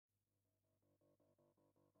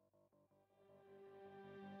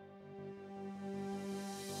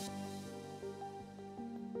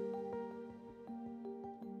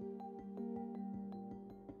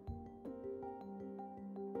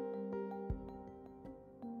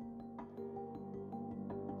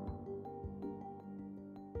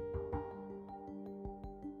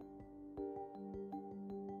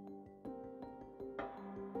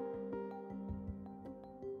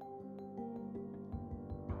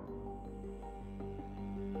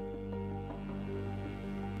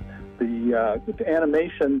the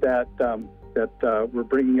animation that we're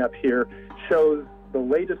bringing up here shows the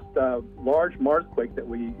latest large marsquake that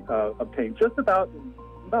we obtained just about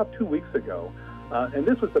 2 weeks ago, and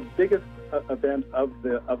this was the biggest event of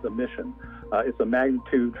the mission. It's a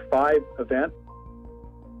magnitude 5 event.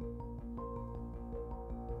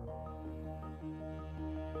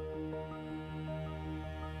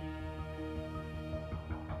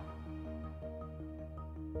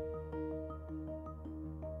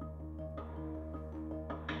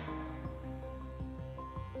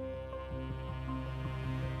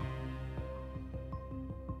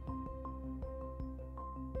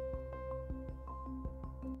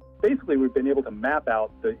 Basically, we've been able to map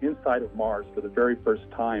out the inside of Mars for the very first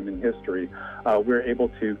time in history. We're able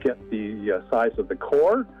to get the size of the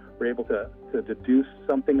core. We're able to deduce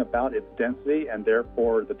something about its density and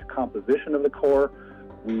therefore the composition of the core.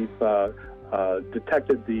 We've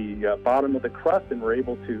detected the bottom of the crust, and we're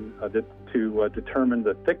able to determine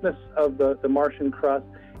the thickness of the Martian crust.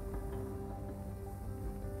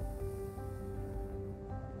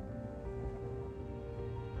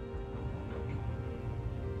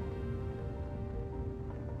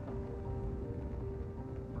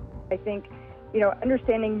 I think,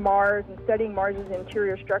 understanding Mars and studying Mars's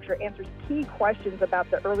interior structure answers key questions about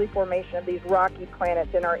the early formation of these rocky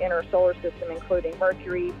planets in our inner solar system, including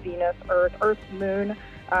Mercury, Venus, Earth, Earth's moon,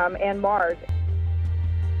 and Mars.